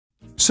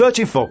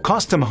Searching for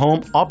custom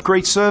home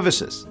upgrade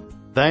services?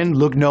 Then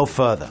look no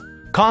further.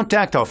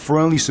 Contact our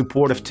friendly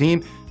supportive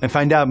team and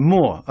find out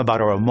more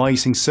about our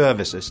amazing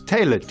services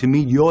tailored to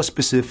meet your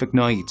specific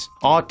needs.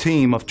 Our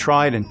team of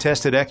tried and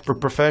tested expert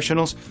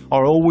professionals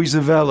are always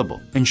available,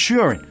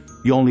 ensuring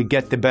you only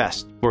get the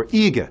best. We're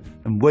eager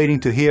and waiting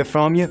to hear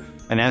from you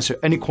and answer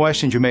any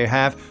questions you may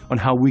have on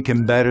how we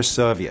can better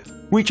serve you.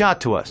 Reach out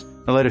to us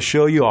and let us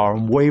show you our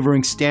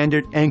unwavering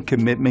standard and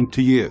commitment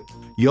to you.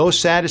 Your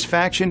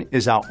satisfaction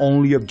is our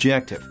only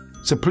objective,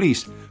 so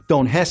please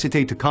don't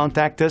hesitate to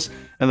contact us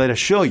and let us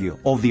show you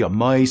all the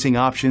amazing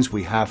options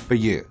we have for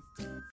you.